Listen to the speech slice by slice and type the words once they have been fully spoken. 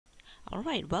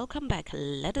Alright, welcome back.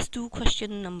 Let us do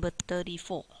question number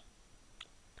 34.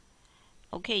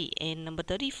 Okay, in number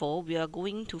 34, we are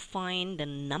going to find the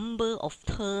number of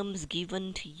terms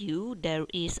given to you. There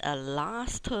is a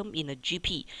last term in a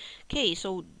GP. Okay,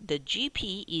 so the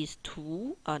GP is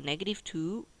 2, negative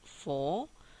 2, 4,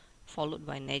 followed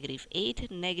by negative 8,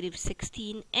 negative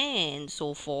 16, and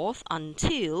so forth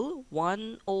until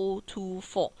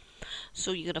 1024.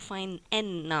 So you're going to find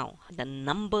n now, the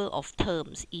number of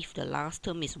terms if the last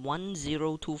term is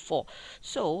 1024.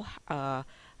 So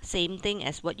same thing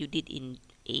as what you did in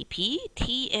AP.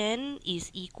 Tn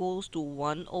is equals to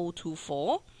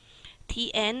 1024.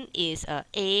 Tn is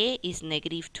A is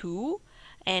negative 2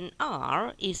 and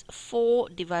R is 4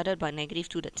 divided by negative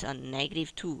 2, that's a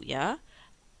negative 2, yeah?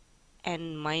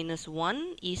 And minus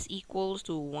 1 is equals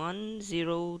to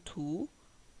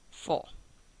 1024.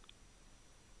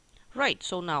 Right,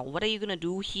 so now what are you gonna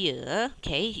do here?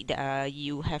 Okay,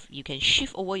 you can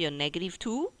shift over your negative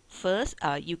 2 first.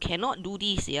 You cannot do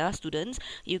this, yeah, students.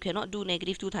 You cannot do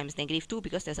negative 2 times negative 2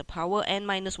 because there's a power n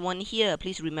minus 1 here.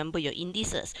 Please remember your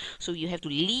indices. So you have to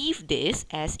leave this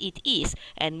as it is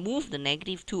and move the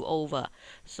negative 2 over.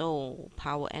 So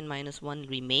power n minus 1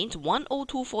 remains.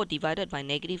 1024 divided by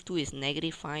negative 2 is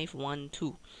negative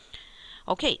 512.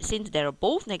 Okay, since they are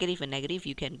both negative and negative,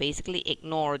 you can basically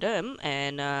ignore them,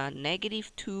 and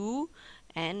negative 2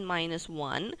 and minus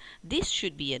 1, this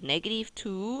should be a negative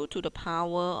 2 to the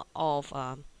power of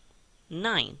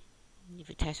 9 if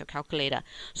you test your calculator.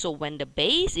 So when the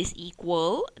base is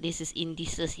equal, this is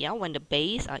indices, yeah, when the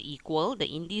base are equal, the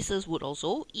indices would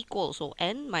also equal. So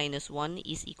n minus 1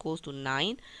 is equals to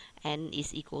 9, n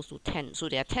is equals to 10. So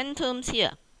there are 10 terms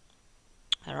here.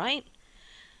 Alright.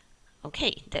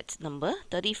 Okay, that's number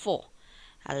 34.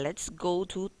 Let's go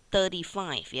to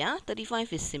 35. Yeah,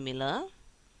 35 is similar.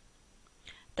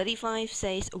 35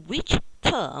 says which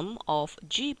term of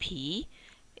GP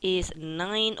is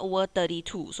 9 over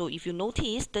 32. So if you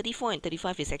notice, 34 and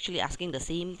 35 is actually asking the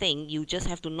same thing. You just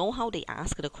have to know how they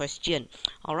ask the question.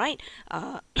 Alright,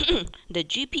 the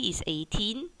GP is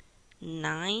 18,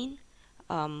 9,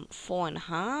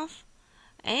 4.5,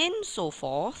 and so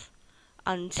forth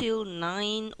until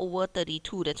 9 over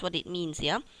 32. That's what it means,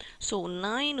 yeah? So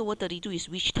 9 over 32 is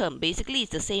which term? Basically, it's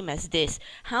the same as this.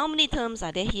 How many terms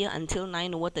are there here until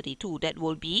 9 over 32? That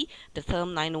will be the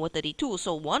term 9 over 32.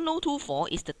 So 1024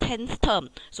 is the 10th term.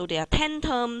 So there are 10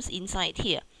 terms inside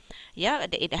here. Yeah,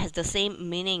 it has the same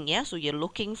meaning, yeah? So you're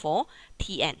looking for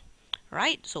Tn,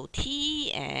 right? So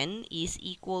Tn is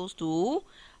equals to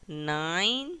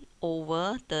 9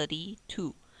 over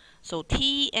 32. So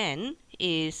Tn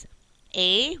is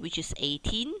A, which is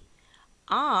 18,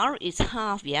 R is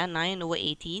half, yeah, 9 over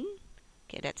 18,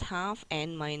 okay, that's half,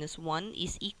 and minus 1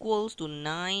 is equals to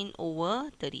 9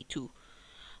 over 32.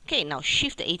 Okay, now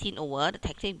shift the 18 over, the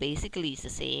technique basically is the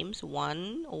same, so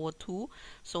 1 over 2,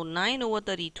 so 9 over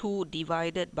 32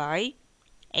 divided by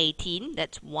 18,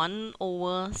 that's 1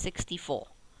 over 64,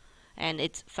 and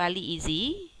it's fairly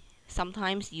easy.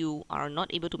 Sometimes you are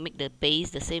not able to make the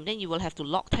base the same, then you will have to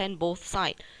log 10 both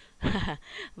sides.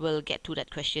 We'll get to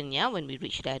that question, yeah, when we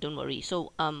reach there, don't worry.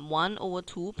 So 1 over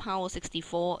 2 power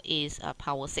 64 is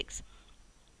power 6.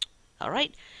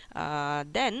 Alright,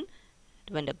 then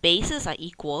when the bases are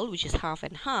equal, which is half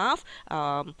and half,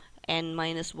 n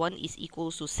minus 1 is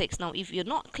equals to 6. Now if you're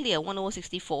not clear, 1 over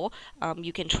 64,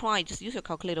 you can try, just use your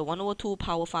calculator, 1 over 2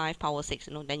 power 5 power 6,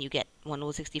 then you get 1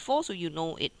 over 64, so you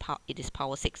know it is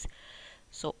power 6.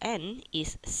 So n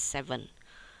is 7.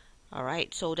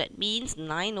 Alright, so that means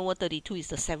 9 over 32 is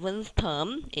the 7th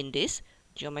term in this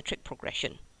geometric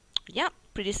progression. Yep,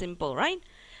 pretty simple, right?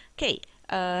 Okay,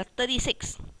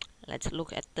 36. Let's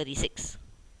look at 36.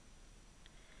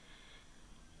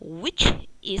 Which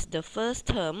is the first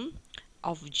term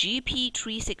of GP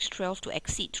 3612 to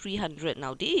exceed 300?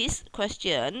 Now this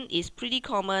question is pretty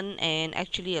common and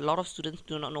actually a lot of students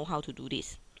do not know how to do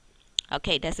this.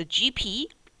 Okay, there's a GP.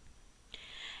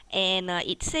 And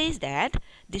it says that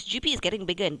this GP is getting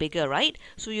bigger and bigger, right?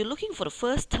 So you're looking for the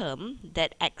first term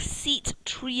that exceeds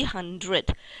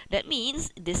 300. That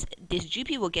means this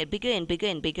GP will get bigger and bigger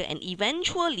and bigger, and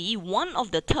eventually one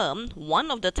of the term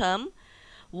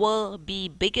will be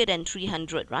bigger than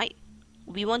 300, right?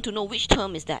 We want to know which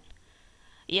term is that.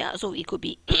 Yeah, so it could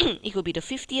be it could be the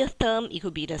 50th term, it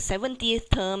could be the 70th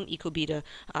term, it could be the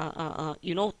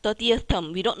 30th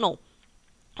term. We don't know.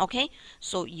 Okay,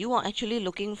 so you are actually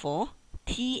looking for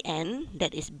Tn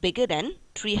that is bigger than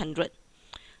 300.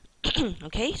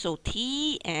 Okay, so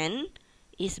Tn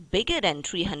is bigger than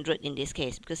 300 in this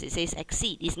case because it says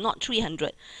exceed, is not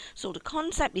 300. So the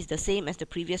concept is the same as the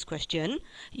previous question.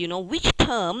 You know which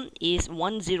term is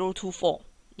 1024.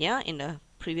 yeah, in the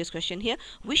previous question here,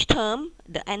 which term,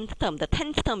 the nth term, the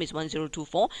 10th term is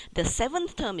 1024, the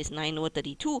 7th term is 9 over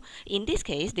 32. In this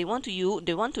case, they want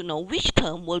to know which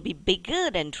term will be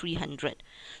bigger than 300.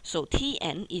 So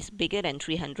Tn is bigger than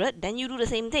 300. Then you do the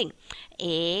same thing.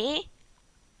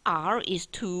 R is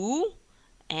 2,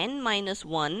 n minus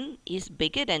 1 is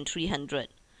bigger than 300.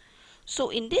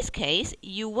 So in this case,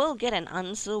 you will get an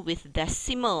answer with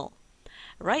decimal.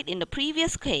 Right, in the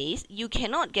previous case, you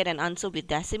cannot get an answer with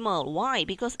decimal. Why?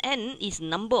 Because n is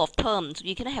number of terms.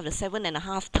 You cannot have the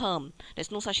 7.5 term.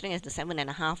 There's no such thing as the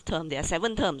 7.5 term. There are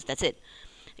 7 terms. That's it.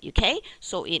 Okay.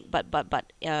 So in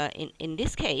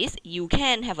this case, you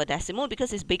can have a decimal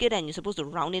because it's bigger than. You're supposed to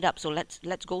round it up. So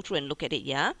let's go through and look at it.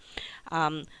 Yeah.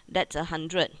 That's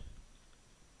 100.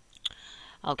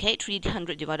 Okay,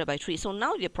 300 divided by 3. So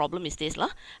now your problem is this,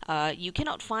 you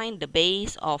cannot find the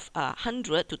base of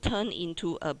 100 to turn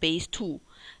into a base 2.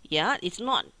 Yeah, it's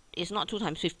not 2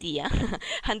 times 50. Yeah,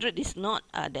 100 is not.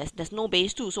 There's no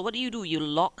base 2. So what do? You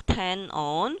log 10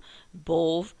 on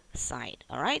both sides.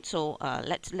 All right. So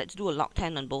let's do a log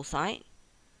 10 on both sides.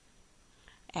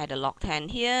 Add a log 10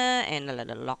 here and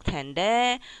a log 10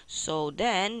 there. So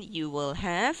then you will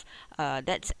have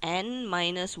that's n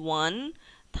minus 1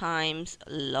 times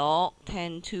log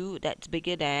 10 2, that's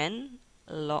bigger than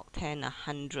log 10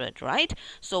 100, right?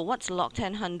 So what's log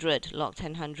 10 100? Log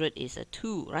 10 100 is a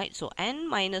 2, right? So n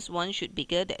minus 1 should be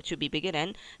bigger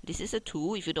than, this is a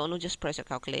 2. If you don't know, just press your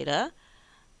calculator.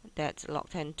 That's log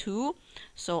 10 2.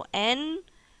 So n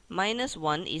minus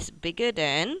 1 is bigger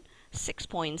than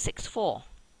 6.64.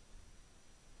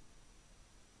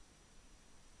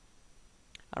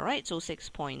 Alright, so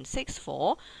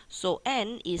 6.64. So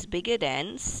n is bigger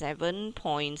than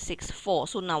 7.64.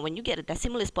 So now when you get a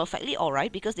decimal, it's perfectly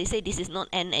alright because they say this is not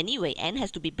n anyway. N has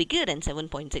to be bigger than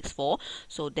 7.64.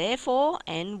 So therefore,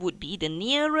 n would be the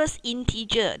nearest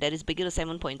integer that is bigger than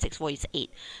 7.64 is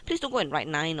 8. Please don't go and write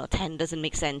 9 or 10. Doesn't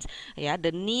make sense. Yeah,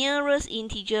 the nearest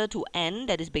integer to n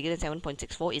that is bigger than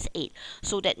 7.64 is 8.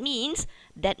 So that means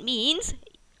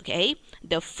okay,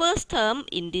 the first term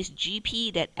in this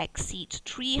GP that exceeds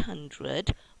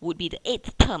 300 would be the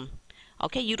 8th term.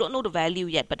 Okay, you don't know the value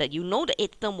yet, but that you know the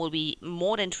 8th term will be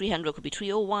more than 300. Could be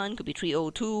 301, could be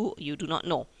 302. You do not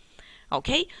know.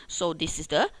 Okay, so this is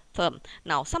the term.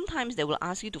 Now, sometimes they will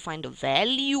ask you to find the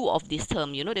value of this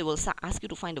term. You know, they will ask you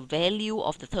to find the value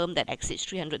of the term that exceeds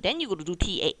 300. Then you go to do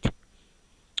T8.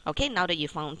 Okay, now that you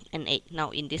found an 8. Now,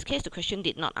 in this case, the question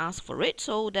did not ask for it,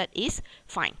 so that is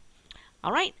fine.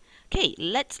 Alright, okay,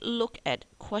 let's look at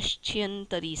question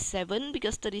 37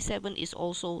 because 37 is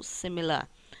also similar.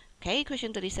 Okay,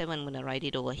 question 37, I'm going to write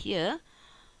it over here.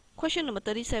 Question number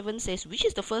 37 says, which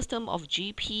is the first term of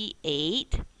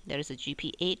GP8? There is a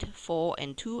GP8, 4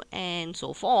 and 2 and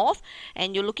so forth.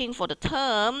 And you're looking for the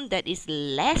term that is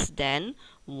less than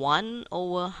 1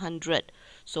 over 100.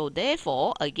 So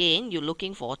therefore, again, you're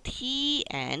looking for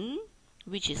Tn,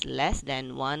 which is less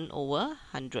than 1 over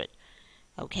 100.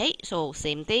 Okay, so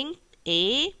same thing.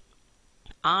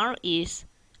 R is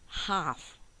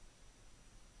half.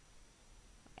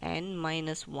 N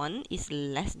minus 1 is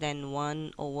less than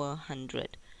 1 over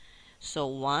 100. So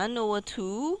 1 over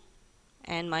 2,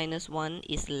 n minus 1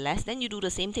 is less than, you do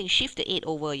the same thing, shift the 8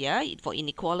 over, yeah? For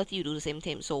inequality, you do the same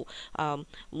thing. So 1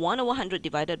 over 100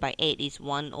 divided by 8 is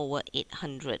 1 over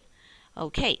 800.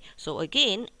 Okay, so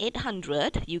again,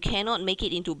 800, you cannot make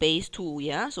it into base 2,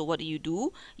 yeah? So what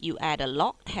do? You add a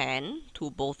log 10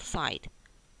 to both sides.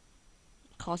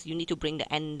 Because you need to bring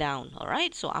the n down,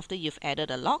 alright? So after you've added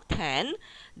a log 10,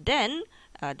 then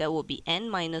there will be n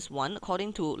minus 1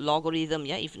 according to logarithm,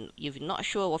 yeah? If you're not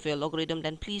sure of your logarithm,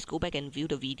 then please go back and view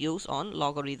the videos on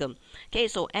logarithm. Okay,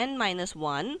 so n minus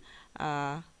 1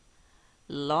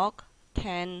 log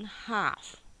 10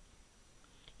 half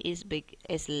is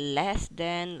less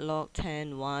than log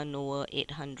 10 1 over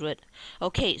 800.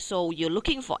 Okay, so you're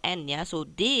looking for n, yeah? So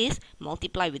this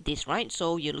multiply with this, right?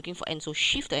 So you're looking for n, so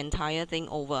shift the entire thing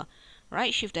over,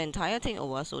 right? Shift the entire thing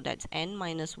over, so that's n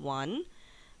minus 1.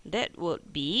 That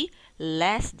would be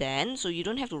less than, so you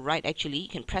don't have to write actually, you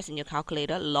can press in your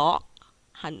calculator, log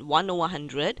 1 over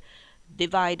 100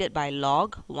 divided by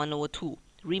log 1 over 2.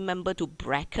 Remember to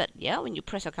bracket, yeah, when you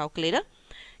press your calculator.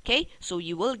 Okay, so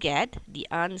you will get the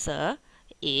answer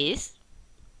is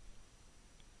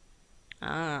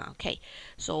okay.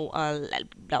 So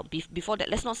now before that,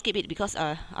 let's not skip it because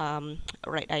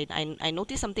right, I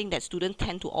noticed something that students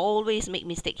tend to always make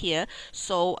mistake here.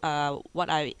 So what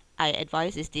I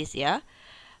advise is this, yeah.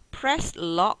 Press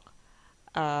log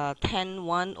 10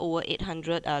 1 over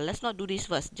 800. Let's not do this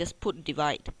first. Just put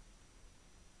divide.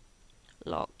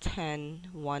 Log 10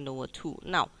 1 over 2.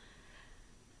 Now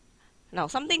Now,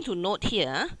 something to note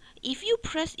here, if you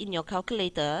press in your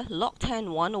calculator log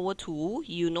 10 1 over 2,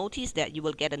 you notice that you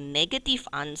will get a negative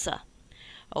answer.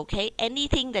 Okay,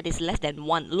 anything that is less than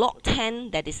 1, log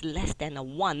 10 that is less than a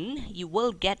 1, you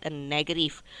will get a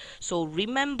negative. So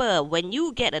remember, when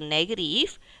you get a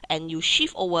negative and you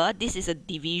shift over, this is a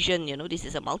division, you know, this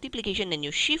is a multiplication, and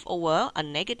you shift over a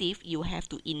negative, you have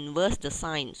to inverse the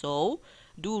sign. So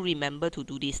do remember to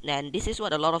do this. And this is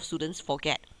what a lot of students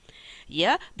forget.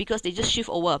 Yeah, because they just shift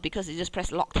over, because they just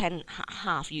press log 10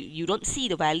 half. You don't see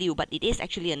the value, but it is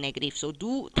actually a negative. So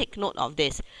do take note of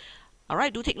this.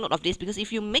 Alright, do take note of this, because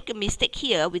if you make a mistake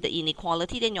here with the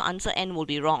inequality, then your answer n will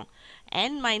be wrong.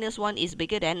 N minus 1 is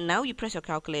bigger than, now you press your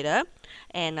calculator,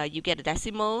 and you get a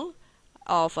decimal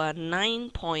of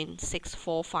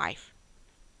 9.645.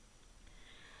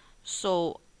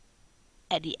 So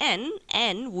at the end,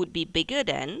 n would be bigger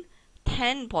than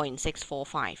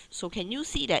 10.645. So can you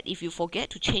see that if you forget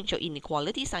to change your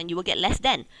inequality sign, you will get less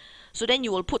than. So then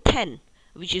you will put 10,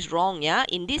 which is wrong, yeah?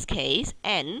 In this case,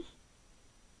 n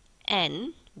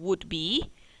would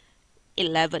be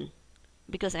 11,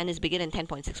 because n is bigger than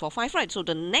 10.645, right? So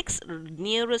the next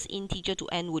nearest integer to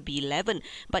n would be 11.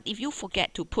 But if you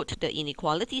forget to put the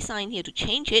inequality sign here to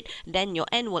change it, then your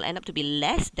n will end up to be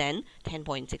less than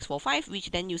 10.645,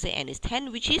 which then you say n is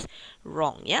 10, which is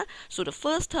wrong, yeah? So the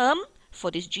first term for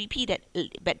this GP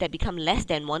that become less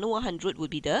than 1 over 100 would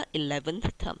be the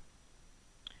 11th term.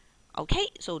 Okay,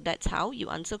 so that's how you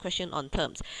answer question on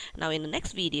terms. Now in the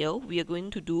next video, we are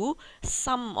going to do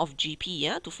sum of GP,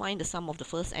 yeah, to find the sum of the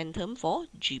first n term for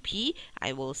GP.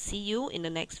 I will see you in the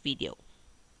next video.